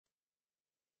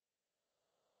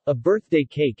A birthday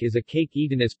cake is a cake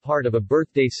eaten as part of a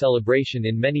birthday celebration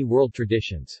in many world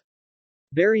traditions.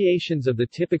 Variations of the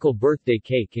typical birthday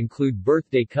cake include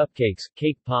birthday cupcakes,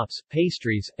 cake pops,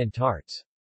 pastries, and tarts.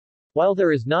 While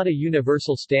there is not a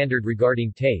universal standard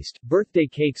regarding taste, birthday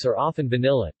cakes are often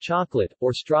vanilla, chocolate,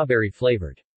 or strawberry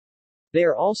flavored. They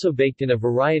are also baked in a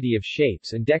variety of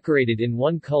shapes and decorated in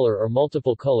one color or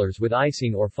multiple colors with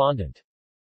icing or fondant.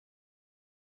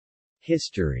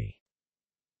 History.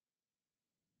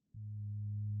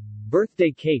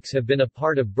 Birthday cakes have been a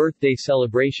part of birthday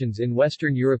celebrations in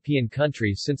Western European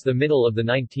countries since the middle of the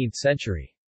 19th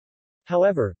century.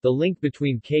 However, the link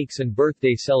between cakes and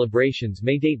birthday celebrations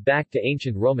may date back to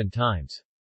ancient Roman times.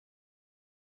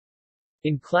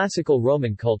 In classical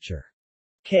Roman culture,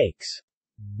 cakes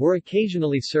were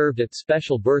occasionally served at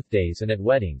special birthdays and at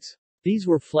weddings. These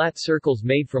were flat circles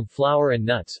made from flour and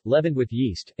nuts, leavened with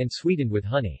yeast, and sweetened with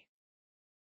honey.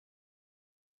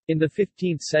 In the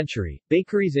 15th century,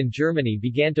 bakeries in Germany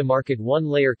began to market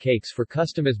one-layer cakes for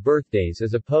customers' birthdays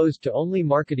as opposed to only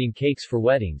marketing cakes for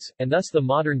weddings, and thus the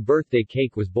modern birthday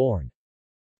cake was born.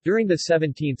 During the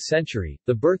 17th century,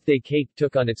 the birthday cake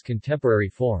took on its contemporary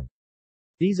form.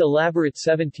 These elaborate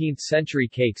 17th-century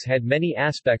cakes had many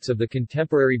aspects of the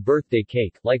contemporary birthday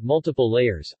cake, like multiple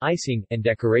layers, icing, and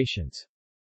decorations.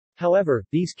 However,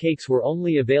 these cakes were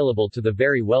only available to the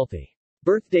very wealthy.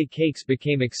 Birthday cakes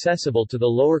became accessible to the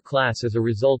lower class as a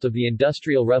result of the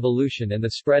Industrial Revolution and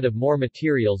the spread of more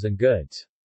materials and goods.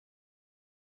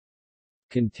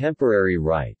 Contemporary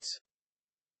rites.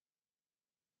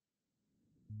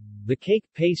 The cake,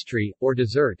 pastry, or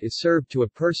dessert is served to a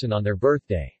person on their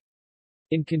birthday.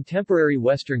 In contemporary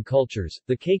Western cultures,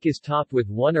 the cake is topped with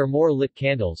one or more lit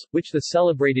candles, which the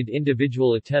celebrated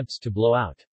individual attempts to blow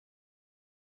out.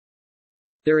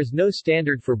 There is no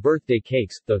standard for birthday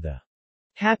cakes, though the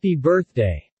 "Happy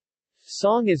Birthday"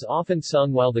 song is often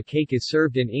sung while the cake is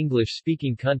served in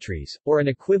English-speaking countries, or an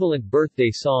equivalent birthday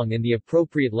song in the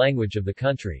appropriate language of the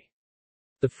country.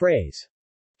 The phrase,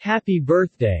 "Happy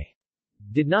Birthday"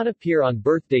 did not appear on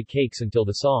birthday cakes until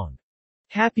the song,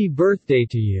 "Happy Birthday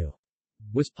to You"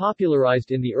 was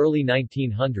popularized in the early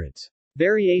 1900s.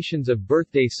 Variations of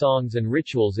birthday songs and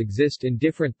rituals exist in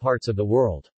different parts of the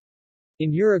world.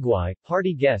 In Uruguay,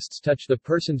 party guests touch the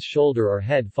person's shoulder or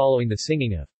head following the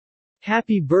singing of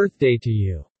 "Happy Birthday to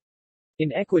You."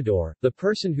 In Ecuador, the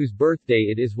person whose birthday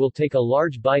it is will take a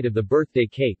large bite of the birthday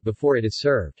cake before it is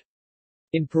served.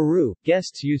 In Peru,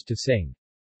 guests used to sing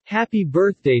 "Happy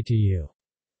Birthday to You"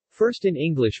 first in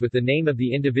English with the name of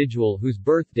the individual whose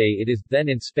birthday it is, then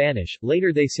in Spanish.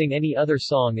 Later they sing any other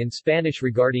song in Spanish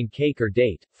regarding cake or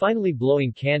date, finally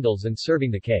blowing candles and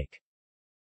serving the cake.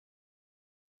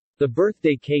 The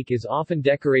birthday cake is often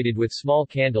decorated with small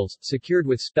candles, secured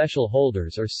with special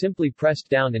holders or simply pressed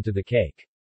down into the cake.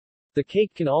 The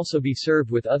cake can also be served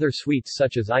with other sweets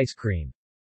such as ice cream.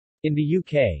 In the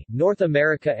UK, North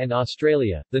America and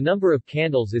Australia, the number of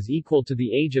candles is equal to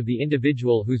the age of the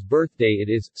individual whose birthday it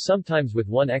is, sometimes with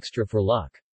one extra for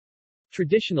luck.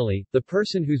 Traditionally, the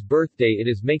person whose birthday it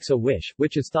is makes a wish,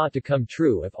 which is thought to come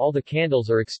true if all the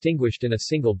candles are extinguished in a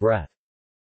single breath.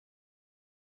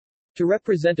 To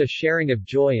represent a sharing of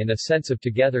joy and a sense of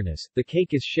togetherness, the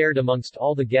cake is shared amongst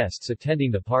all the guests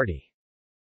attending the party.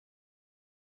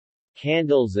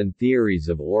 Candles and theories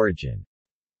of origin.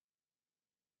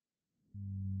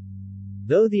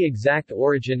 Though the exact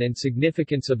origin and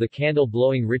significance of the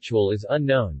candle-blowing ritual is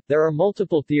unknown, there are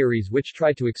multiple theories which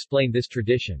try to explain this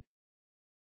tradition.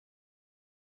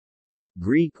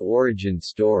 Greek origin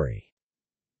story.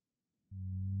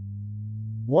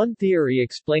 One theory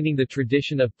explaining the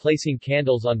tradition of placing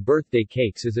candles on birthday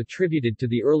cakes is attributed to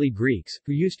the early Greeks,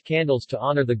 who used candles to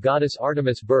honor the goddess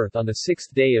Artemis' birth on the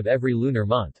 6th day of every lunar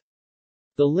month.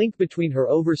 The link between her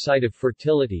oversight of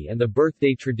fertility and the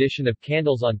birthday tradition of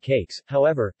candles on cakes,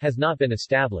 however, has not been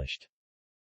established.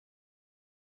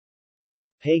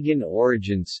 Pagan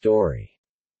origin story.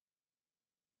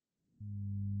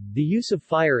 The use of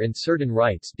fire in certain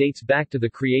rites dates back to the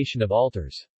creation of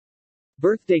altars.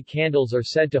 Birthday candles are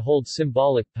said to hold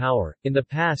symbolic power. In the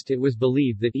past it was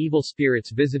believed that evil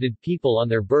spirits visited people on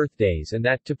their birthdays and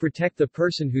that, to protect the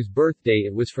person whose birthday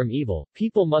it was from evil,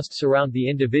 people must surround the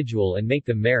individual and make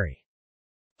them merry.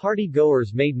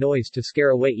 Party-goers made noise to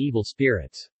scare away evil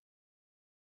spirits.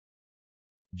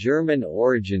 German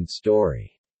origin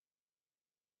story.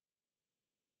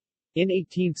 In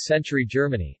 18th-century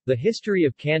Germany, the history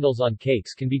of candles on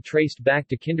cakes can be traced back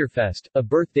to Kinderfest, a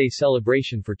birthday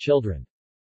celebration for children.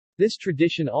 This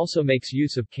tradition also makes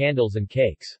use of candles and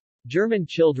cakes. German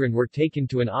children were taken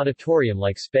to an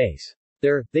auditorium-like space.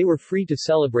 There, they were free to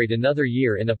celebrate another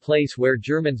year in a place where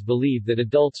Germans believed that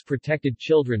adults protected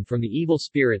children from the evil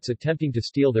spirits attempting to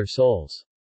steal their souls.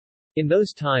 In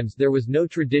those times there was no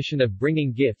tradition of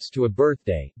bringing gifts to a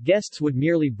birthday, guests would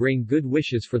merely bring good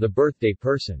wishes for the birthday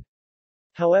person.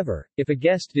 However, if a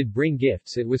guest did bring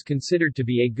gifts it was considered to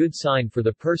be a good sign for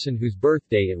the person whose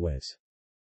birthday it was.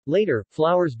 Later,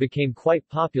 flowers became quite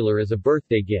popular as a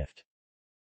birthday gift.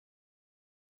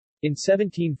 In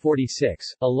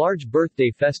 1746, a large birthday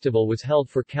festival was held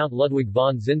for Count Ludwig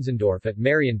von Zinzendorf at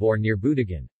Marienborn near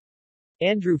Büdingen.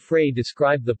 Andrew Frey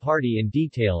described the party in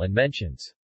detail and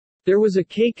mentions, "There was a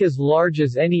cake as large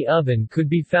as any oven could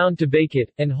be found to bake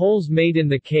it, and holes made in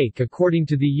the cake according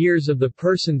to the years of the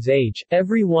person's age,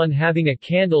 every one having a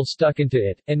candle stuck into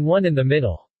it, and one in the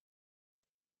middle."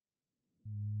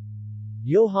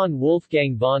 Johann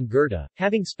Wolfgang von Goethe,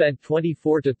 having spent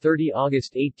 24 to 30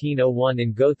 August 1801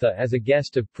 in Gotha as a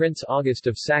guest of Prince August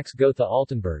of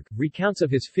Saxe-Gotha-Altenburg, recounts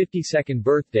of his 52nd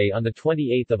birthday on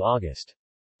 28 August.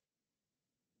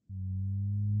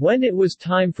 When it was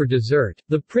time for dessert,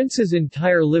 the prince's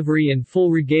entire livery in full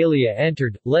regalia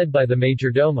entered, led by the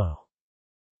majordomo.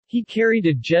 He carried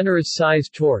a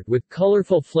generous-sized torch with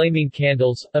colorful flaming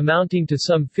candles, amounting to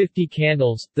some 50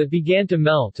 candles, that began to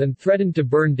melt and threatened to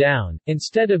burn down,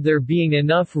 instead of there being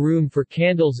enough room for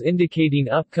candles indicating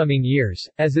upcoming years,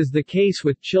 as is the case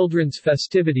with children's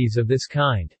festivities of this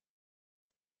kind.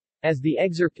 As the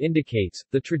excerpt indicates,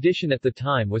 the tradition at the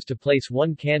time was to place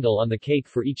one candle on the cake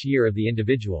for each year of the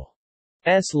individual's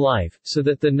life, so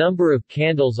that the number of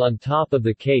candles on top of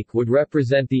the cake would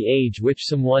represent the age which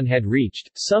someone had reached.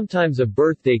 Sometimes a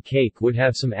birthday cake would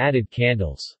have some added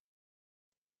candles,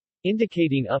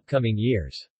 indicating upcoming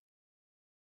years.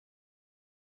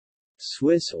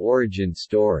 Swiss origin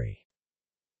story.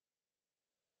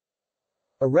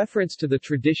 A reference to the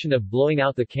tradition of blowing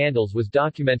out the candles was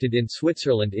documented in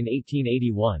Switzerland in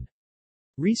 1881.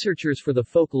 Researchers for the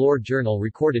Folklore Journal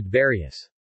recorded various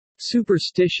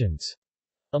superstitions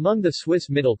among the Swiss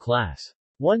middle class.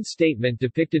 One statement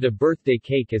depicted a birthday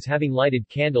cake as having lighted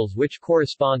candles which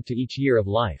correspond to each year of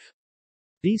life.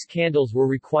 These candles were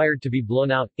required to be blown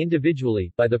out,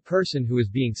 individually, by the person who is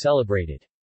being celebrated.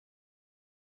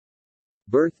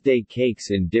 Birthday cakes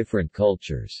in different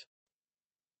cultures.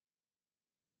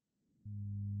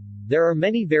 There are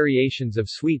many variations of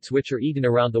sweets which are eaten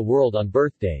around the world on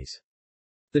birthdays.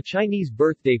 The Chinese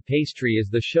birthday pastry is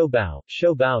the shoubao,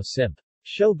 shoubao simp.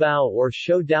 Shoubao or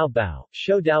shoudao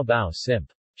bao simp.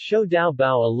 Shoudao,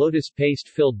 a lotus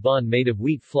paste-filled bun made of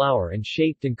wheat flour and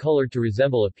shaped and colored to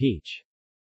resemble a peach.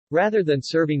 Rather than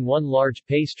serving one large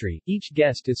pastry, each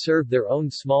guest is served their own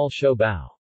small shoubao.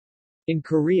 In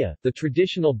Korea, the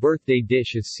traditional birthday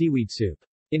dish is seaweed soup.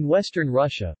 In Western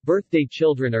Russia, birthday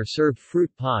children are served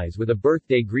fruit pies with a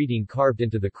birthday greeting carved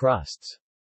into the crusts.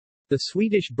 The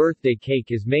Swedish birthday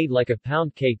cake is made like a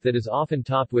pound cake that is often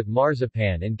topped with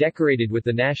marzipan and decorated with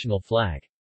the national flag.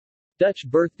 Dutch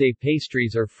birthday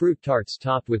pastries are fruit tarts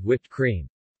topped with whipped cream.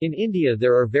 In India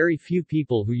there are very few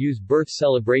people who use birth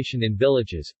celebration in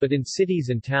villages, but in cities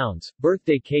and towns,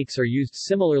 birthday cakes are used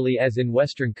similarly as in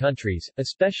Western countries,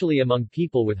 especially among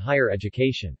people with higher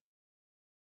education.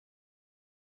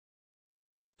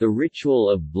 The ritual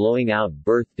of blowing out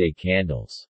birthday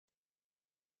candles.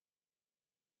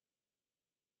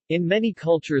 In many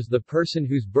cultures the person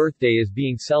whose birthday is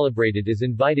being celebrated is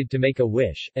invited to make a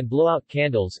wish, and blow out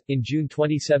candles. In June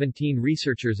 2017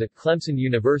 researchers at Clemson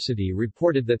University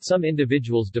reported that some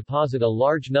individuals deposit a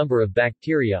large number of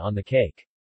bacteria on the cake.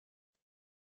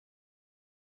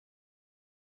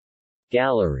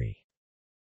 Gallery.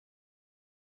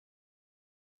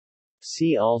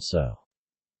 See also: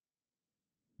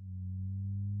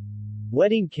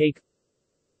 wedding cake,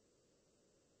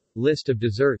 list of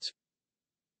desserts,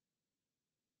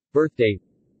 birthday,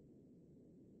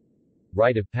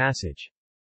 rite of passage.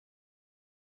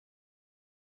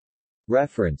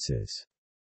 References.